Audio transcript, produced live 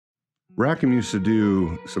Rackham used to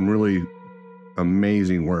do some really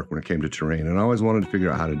amazing work when it came to terrain, and I always wanted to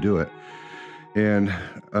figure out how to do it. And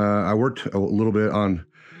I worked a little bit on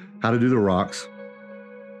how to do the rocks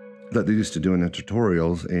that they used to do in the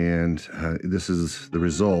tutorials, and this is the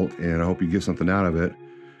result, and I hope you get something out of it.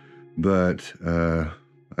 But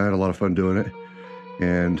I had a lot of fun doing it,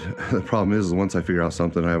 and the problem is once I figure out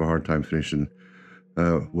something, I have a hard time finishing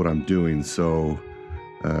what I'm doing. So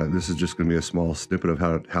this is just going to be a small snippet of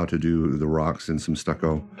how to do the rocks and some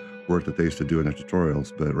stucco work that they used to do in the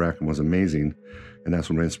tutorials. But Rackham was amazing, and that's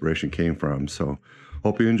where my inspiration came from. So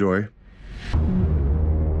hope you enjoy.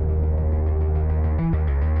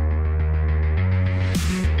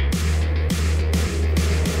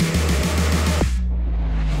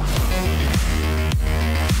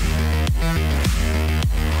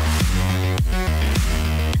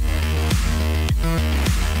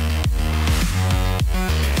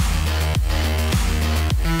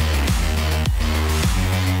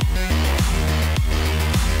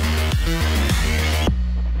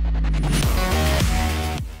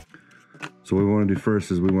 So what we want to do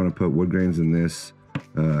first is we want to put wood grains in this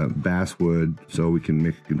basswood so we can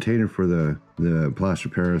make a container for the Plaster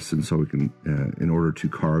of Paris, and so we can, in order to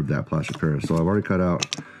carve that Plaster of Paris. So I've already cut out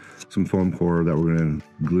some foam core that we're going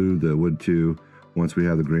to glue the wood to once we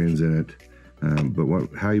have the grains in it.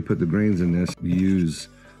 But how you put the grains in this, you use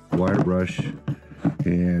a wire brush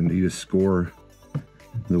and you just score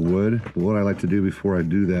the wood. But what I like to do before I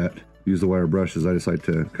do that, use the wire brush, is I just like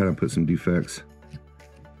to kind of put some defects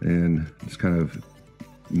and just kind of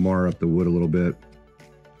mar up the wood a little bit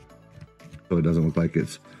so it doesn't look like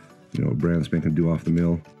it's, you know, brand spanking new off the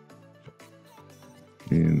mill.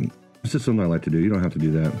 And it's just something I like to do. You don't have to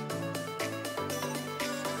do that.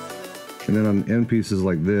 And then on end pieces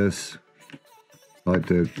like this, I like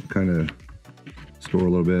to kind of score a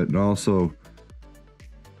little bit, and also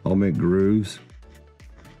I'll make grooves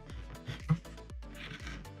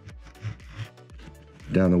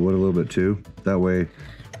down the wood a little bit too. That way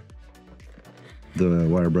the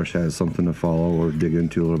wire brush has something to follow or dig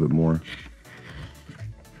into a little bit more.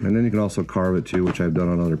 And then you can also carve it too, which I've done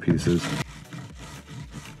on other pieces.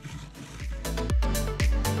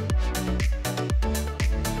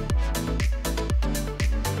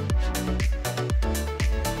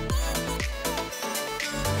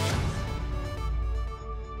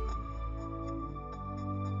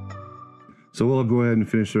 So we'll go ahead and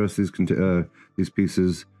finish the rest of these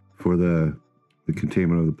pieces for the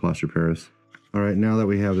containment of the Plaster of Paris. All right, now that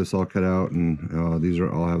we have this all cut out, and these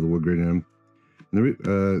all have the wood grain in them, and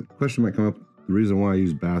the question might come up, the reason why I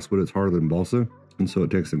use basswood, it's harder than balsa, and so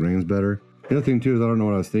it takes the grains better. The other thing too is, I don't know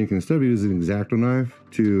what I was thinking, instead of using an X-Acto knife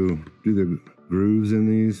to do the grooves in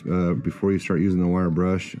these before you start using the wire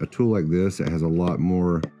brush, a tool like this, it has a lot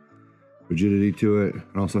more rigidity to it,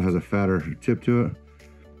 and also has a fatter tip to it,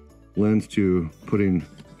 lends to putting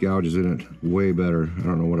gouges in it way better. I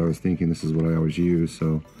don't know what I was thinking. This is what I always use,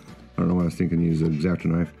 so I don't know why I was thinking to use an X-Acto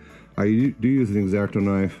knife. I do use an X-Acto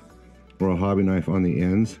knife or a hobby knife on the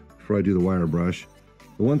ends before I do the wire brush.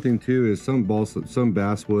 The one thing too is some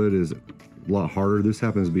basswood is a lot harder. This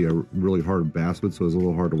happens to be a really hard basswood, so it's a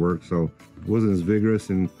little hard to work. So it wasn't as vigorous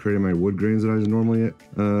in creating my wood grains that I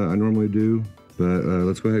normally do. But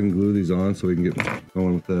let's go ahead and glue these on so we can get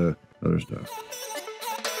going with the other stuff.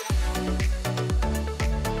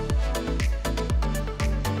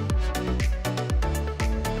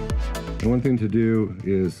 And one thing to do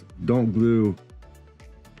is don't glue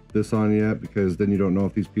this on yet, because then you don't know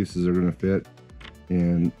if these pieces are going to fit.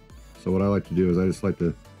 And so what I like to do is I just like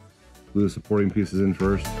to glue the supporting pieces in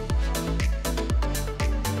first.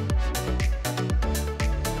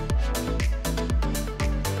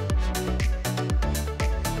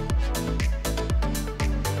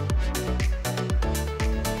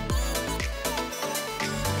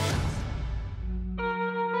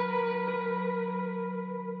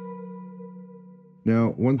 Now,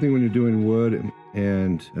 one thing when you're doing wood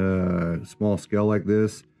and small scale like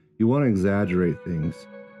this, you want to exaggerate things.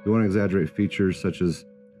 You want to exaggerate features such as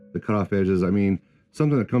the cutoff edges. I mean,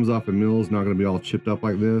 something that comes off a mill is not going to be all chipped up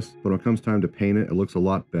like this, but when it comes time to paint it, it looks a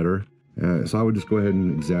lot better. So I would just go ahead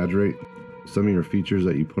and exaggerate some of your features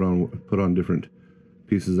that you put on different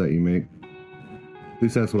pieces that you make. At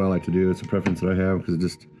least that's what I like to do. It's a preference that I have, because it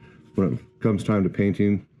just, when it comes time to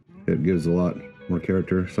painting, it gives a lot more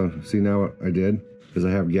character. So see now what I did is I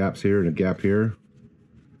have gaps here and a gap here.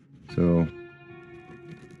 So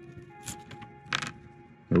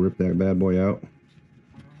I rip that bad boy out.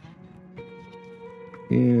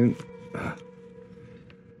 And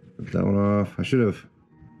rip that one off. I should have,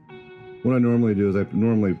 what I normally do is I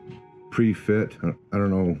normally pre-fit. I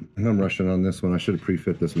don't know. I'm rushing on this one. I should have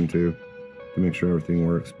pre-fit this one too to make sure everything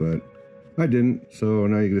works, but I didn't. So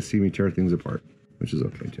now you're going to see me tear things apart, which is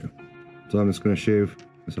okay too. So I'm just going to shave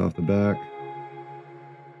this off the back.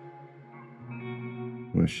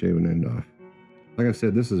 I'm going to shave an end off. Like I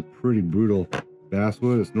said, this is pretty brutal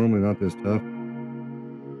basswood. It's normally not this tough.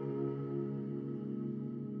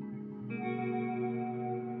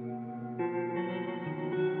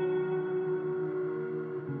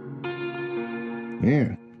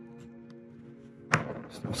 Man,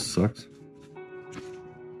 still sucks.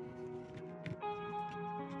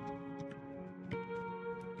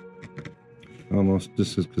 Almost,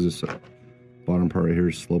 just because this bottom part right here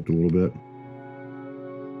is sloped a little bit.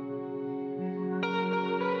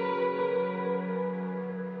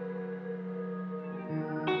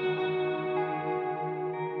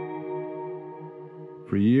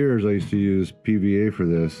 For years, I used to use PVA for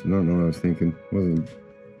this. I don't know what I was thinking. It wasn't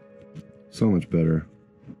so much better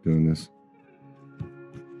doing this.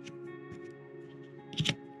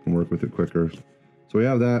 And work with it quicker. So we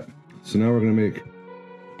have that. So now we're going to make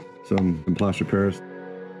some Plaster of Paris.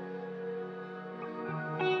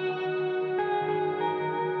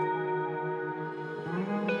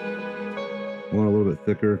 I want a little bit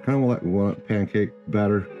thicker. Kind of like want pancake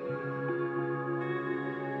batter.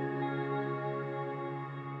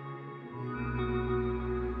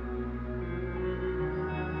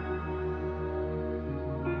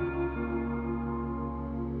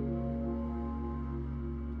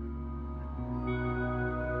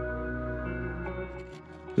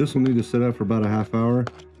 This will need to sit up for about a half hour.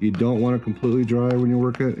 You don't want it completely dry when you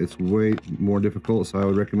work it. It's way more difficult, so I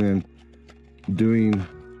would recommend doing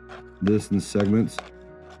this in segments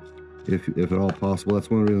if at all possible. That's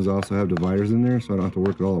one of the reasons I also have dividers in there, so I don't have to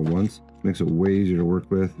work it all at once. Makes it way easier to work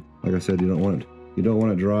with. Like I said, you don't want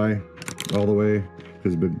it dry all the way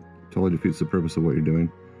because it totally defeats the purpose of what you're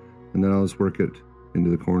doing. And then I'll just work it into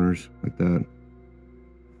the corners like that.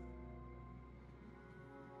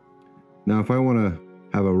 Now if I want to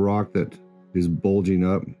have a rock that is bulging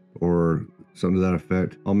up or something to that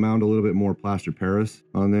effect, I'll mount a little bit more Plaster of Paris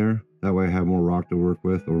on there. That way I have more rock to work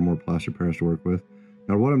with or more Plaster of Paris to work with.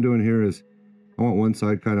 Now what I'm doing here is I want one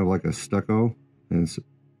side kind of like a stucco, and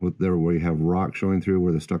with there where you have rock showing through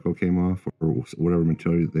where the stucco came off or whatever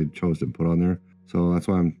material they chose to put on there. So that's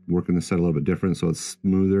why I'm working the set a little bit different so it's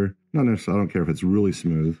smoother. Not necessarily, I don't care if it's really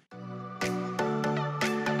smooth.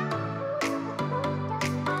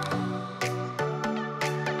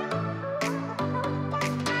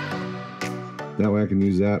 That way I can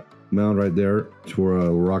use that mound right there for a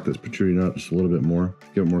rock that's protruding out just a little bit more,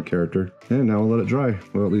 give it more character. And now we'll let it dry,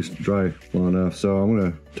 well at least dry long enough. So I'm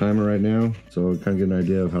gonna time it right now so kind of get an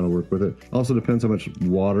idea of how to work with it. Also depends how much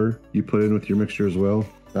water you put in with your mixture as well.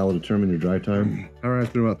 That will determine your dry time. All right,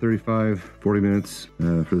 it's been about 35-40 minutes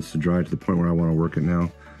for this to dry to the point where I want to work it now.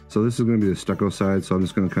 So this is going to be the stucco side, so I'm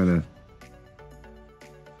just going to kind of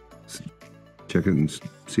check it and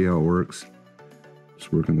see how it works.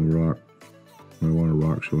 Just working the rock. I want a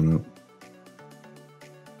rock showing up.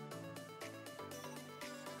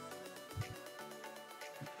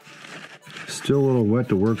 Still a little wet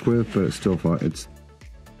to work with, but it's still fine.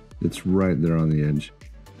 It's right there on the edge.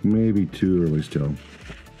 Maybe too early still.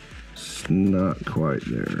 It's not quite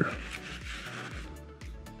there.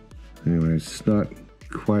 Anyway, it's not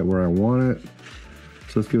quite where I want it.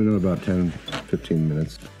 So let's give it another about 10-15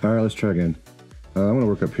 minutes. All right, let's try again. I'm gonna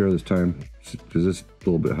work up here this time because this is a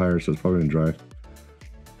little bit higher, so it's probably gonna dry.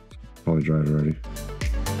 It's probably dried already.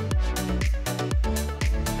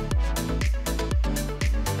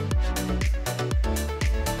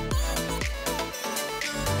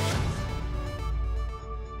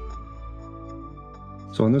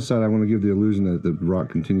 So on this side, I want to give the illusion that the rock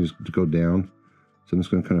continues to go down. So I'm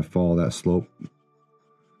just going to kind of follow that slope.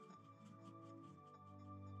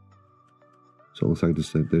 So it looks like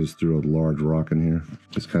they just threw a large rock in here.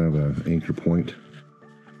 It's kind of an anchor point.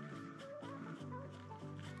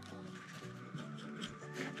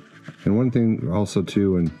 And one thing also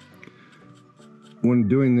too, when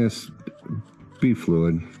doing this, be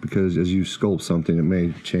fluid, because as you sculpt something, it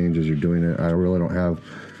may change as you're doing it. I really don't have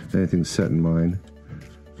anything set in mind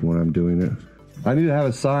when I'm doing it. I need to have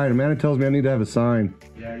a sign. Amanda tells me I need to have a sign.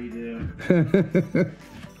 Yeah, you do.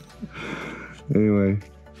 Anyway,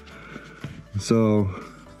 so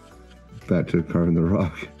back to carving the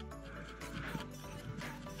rock.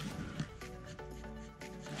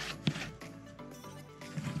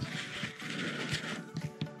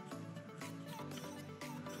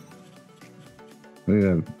 I need to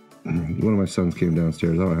have, one of my sons came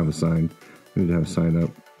downstairs. I don't have a sign. I need to have a sign up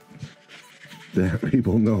that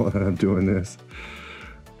people know that I'm doing this.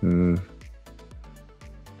 It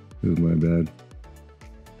was my bad.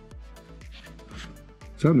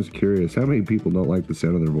 So I'm just curious, how many people don't like the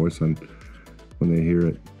sound of their voice when they hear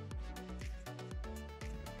it?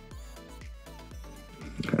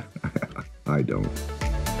 I don't.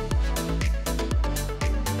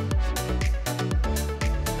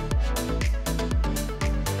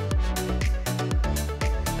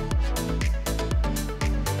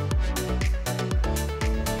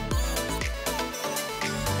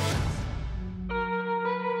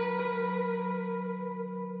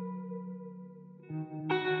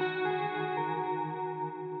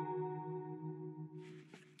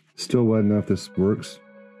 Still wet enough this works,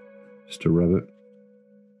 just to rub it.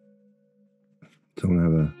 So I'm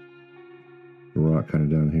gonna have a rock kind of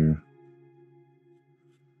down here.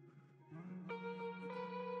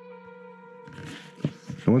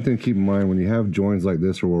 And one thing to keep in mind when you have joins like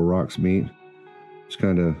this or where rocks meet, just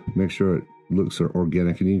kind of make sure it looks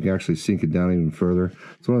organic and you can actually sink it down even further.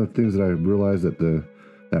 It's one of the things that I realized that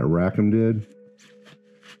that Rackham did,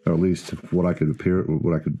 or at least what I could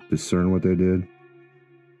discern what they did.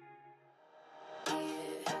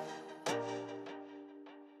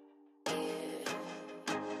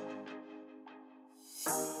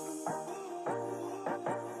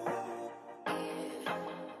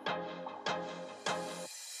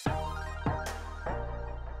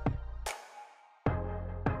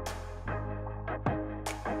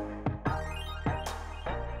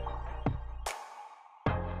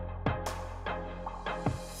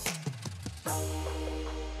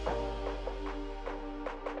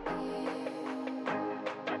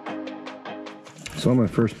 So on my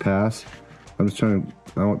first pass, I'm just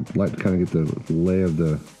I would like to kind of get the lay of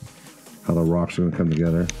how the rocks are going to come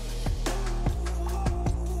together.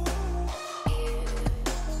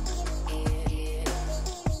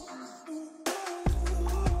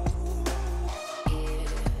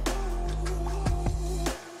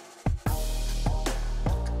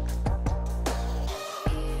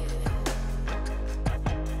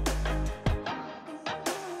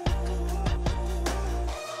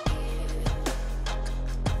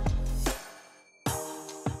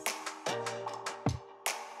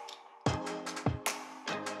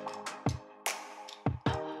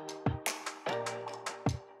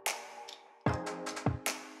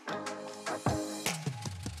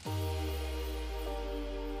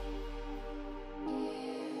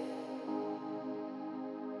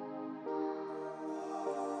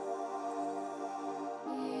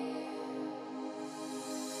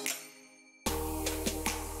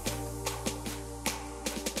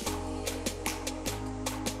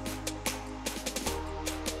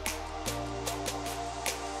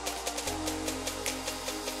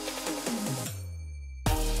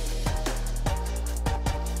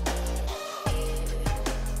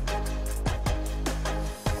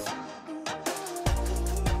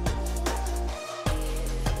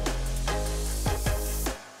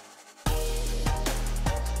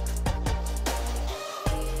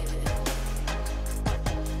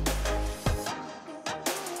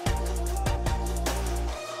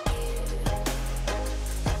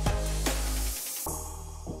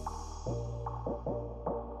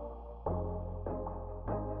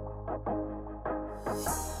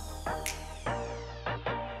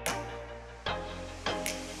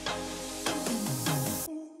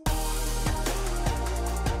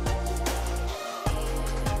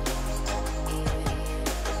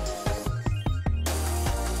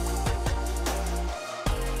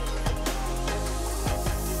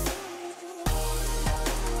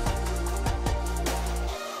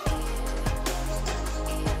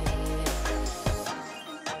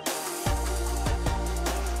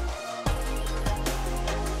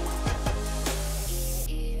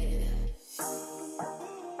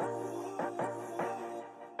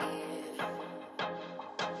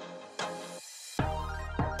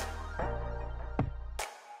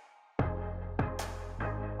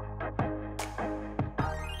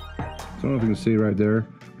 So I don't know if you can see right there,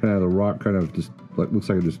 kind of the rock kind of just looks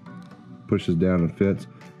like it just pushes down and fits.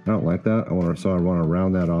 I don't like that. I want to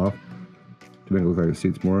round that off to make it look like it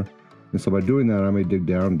seats more. And so by doing that, I may dig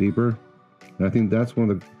down deeper. And I think that's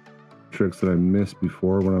one of the tricks that I missed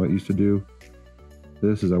before when I used to do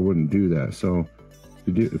this, is I wouldn't do that. So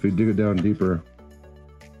if you dig it down deeper,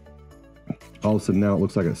 all of a sudden now it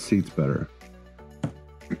looks like it seats better.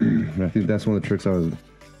 And I think that's one of the tricks I was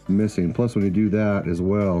missing. Plus, when you do that as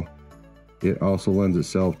well, it also lends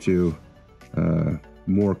itself to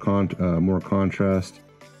more contrast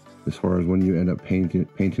as far as when you end up painting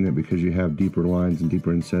it, because you have deeper lines and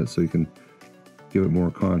deeper insets, so you can give it more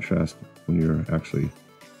contrast when you're actually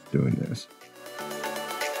doing this.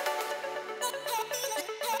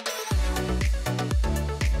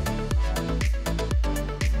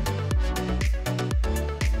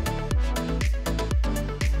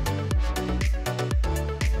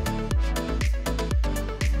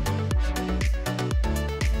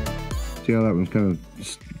 see how that one's kind of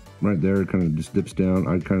just right there, kind of just dips down.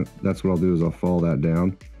 That's what I'll do is I'll follow that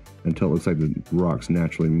down until it looks like the rocks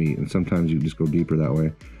naturally meet. And sometimes you just go deeper that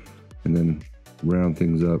way and then round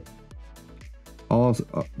things up.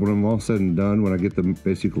 When I'm all said and done, when I get the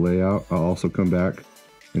basic layout, I'll also come back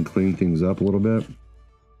and clean things up a little bit,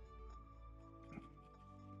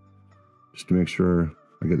 just to make sure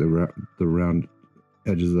I get the round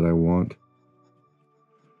edges that I want,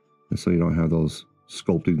 and so you don't have those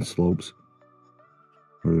sculpting slopes,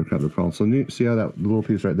 or they're called. So you see how that little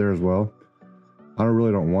piece right there as well? I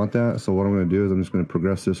really don't want that, so what I'm going to do is I'm just going to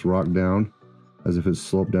progress this rock down as if it's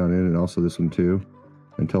sloped down in, and also this one too,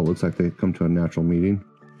 until it looks like they come to a natural meeting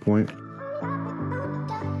point.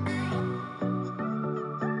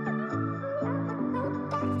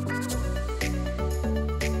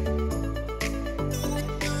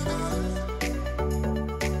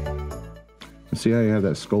 See how you have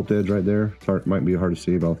that sculpt edge right there? It's hard, might be hard to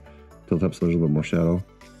see, but I'll tilt up so there's a little bit more shadow.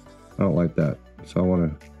 I don't like that, so I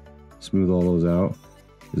want to smooth all those out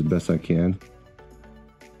as best I can,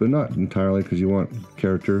 but not entirely, because you want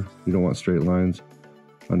character. You don't want straight lines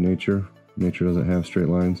on nature. Nature doesn't have straight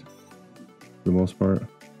lines for the most part.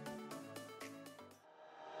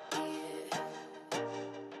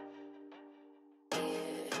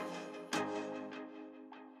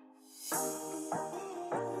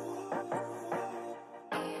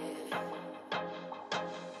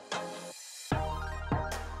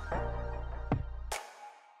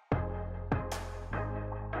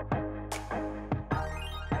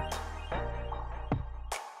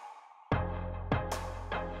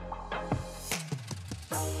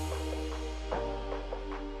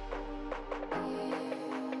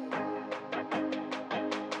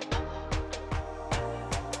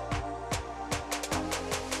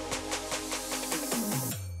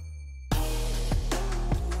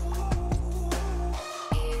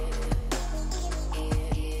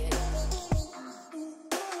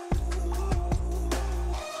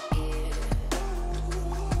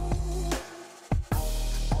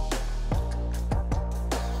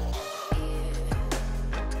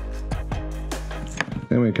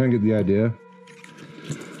 Anyway, kind of get the idea.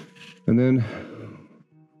 And then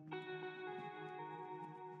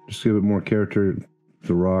just give it more character to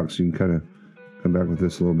the rocks. You can kind of come back with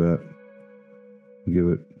this a little bit. Give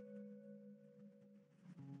it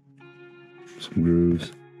some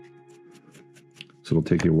grooves. So it'll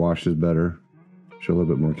take your washes better. Show a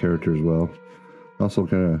little bit more character as well. Also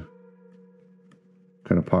kind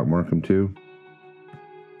of pock mark them too.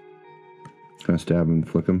 Kind of stab and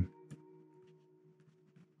flick them.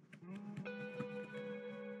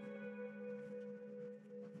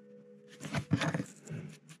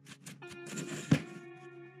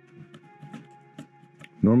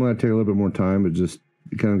 Normally I take a little bit more time, but just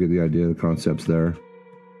you kind of get the idea, the concept's there.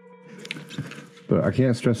 But I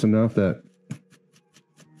can't stress enough that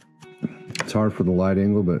it's hard for the light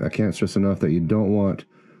angle, but I can't stress enough that you don't want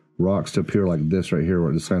rocks to appear like this right here,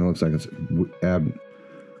 where it just kind of looks like it's kind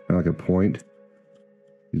of like a point.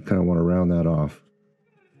 You kind of want to round that off,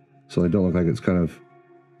 so they don't look like it's kind of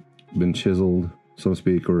been chiseled, so to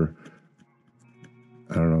speak, or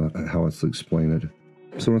I don't know how else to explain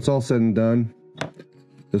it. So when it's all said and done,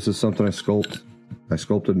 this is something I sculpted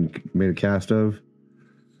and made a cast of.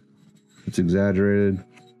 It's exaggerated,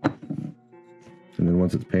 and then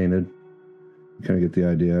once it's painted, you kind of get the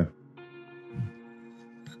idea.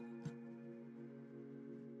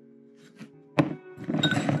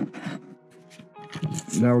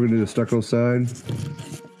 Now we're going to do the stucco side.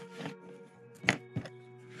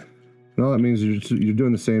 And all that means is you're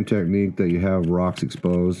doing the same technique that you have rocks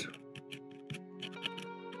exposed.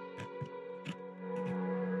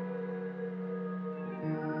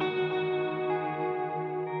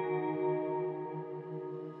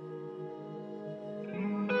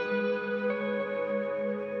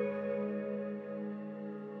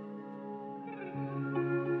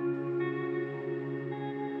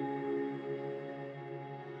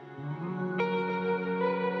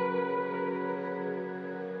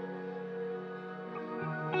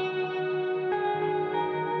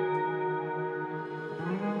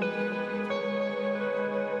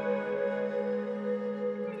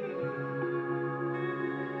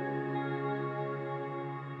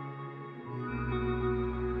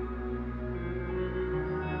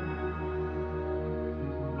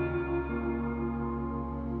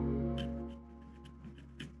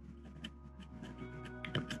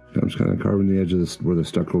 I'm just kind of carving the edge of this where the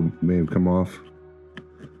stucco may have come off.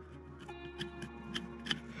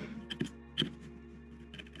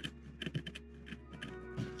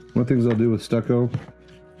 One of the things I'll do with stucco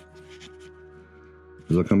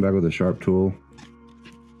is I'll come back with a sharp tool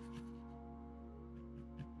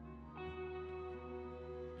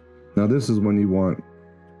Now this is when you want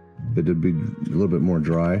it to be a little bit more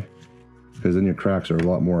dry, because then your cracks are a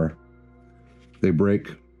lot more, they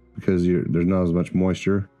break because there's not as much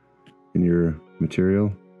moisture in your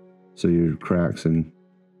material, so your cracks and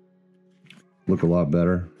look a lot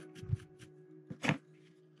better.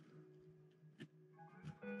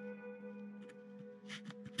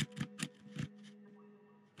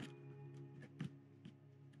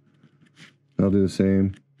 I'll do the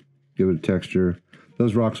same, give it a texture.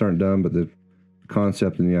 Those rocks aren't done, but the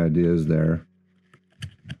concept and the idea is there.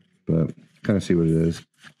 But kind of see what it is.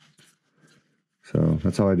 So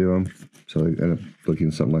that's how I do them. So I end up looking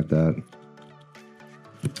something like that.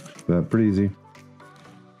 But pretty easy.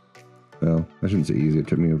 Well, I shouldn't say easy. It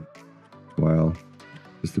took me a while.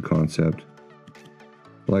 Just the concept.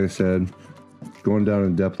 Like I said, going down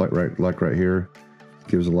in depth like right here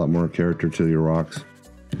gives a lot more character to your rocks.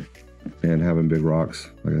 And having big rocks,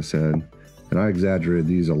 like I said, and I exaggerated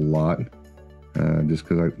these a lot, just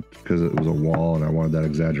because it was a wall and I wanted that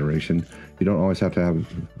exaggeration. You don't always have to have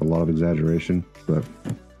a lot of exaggeration, but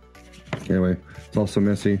anyway, it's also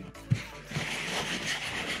messy.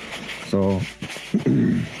 So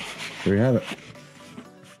there you have it.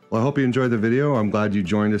 Well, I hope you enjoyed the video. I'm glad you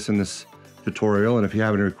joined us in this tutorial, and if you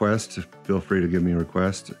have any requests, feel free to give me a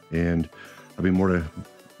request, and I'll be more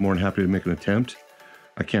than happy to make an attempt.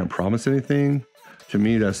 I can't promise anything. To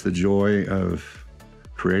me, that's the joy of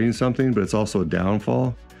creating something, but it's also a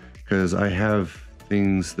downfall, because I have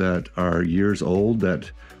things that are years old that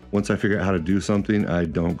once I figure out how to do something, I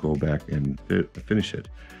don't go back and finish it.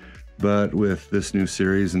 But with this new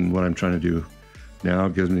series and what I'm trying to do now,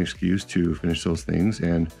 it gives me an excuse to finish those things,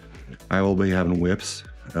 and I will be having whips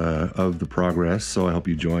of the progress, so I hope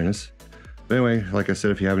you join us. But anyway, like I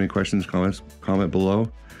said, if you have any questions, comments, comment below.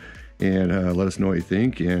 And let us know what you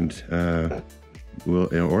think, and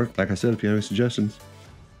or like I said, if you have any suggestions.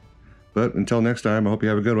 But until next time, I hope you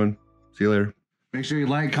have a good one. See you later. Make sure you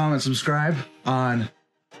like, comment, subscribe on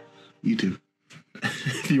YouTube.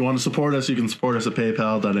 If you want to support us, you can support us at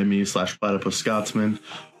paypal.me/platypusscotsman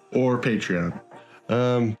or Patreon.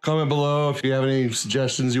 Comment below if you have any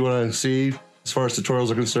suggestions you want to see as far as tutorials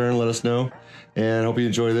are concerned. Let us know, and I hope you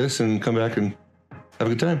enjoy this and come back and have a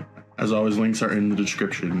good time. As always, links are in the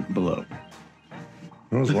description below.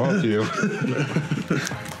 What's wrong with you?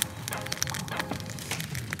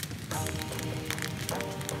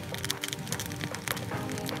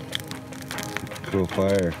 Cool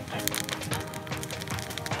fire.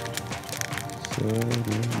 So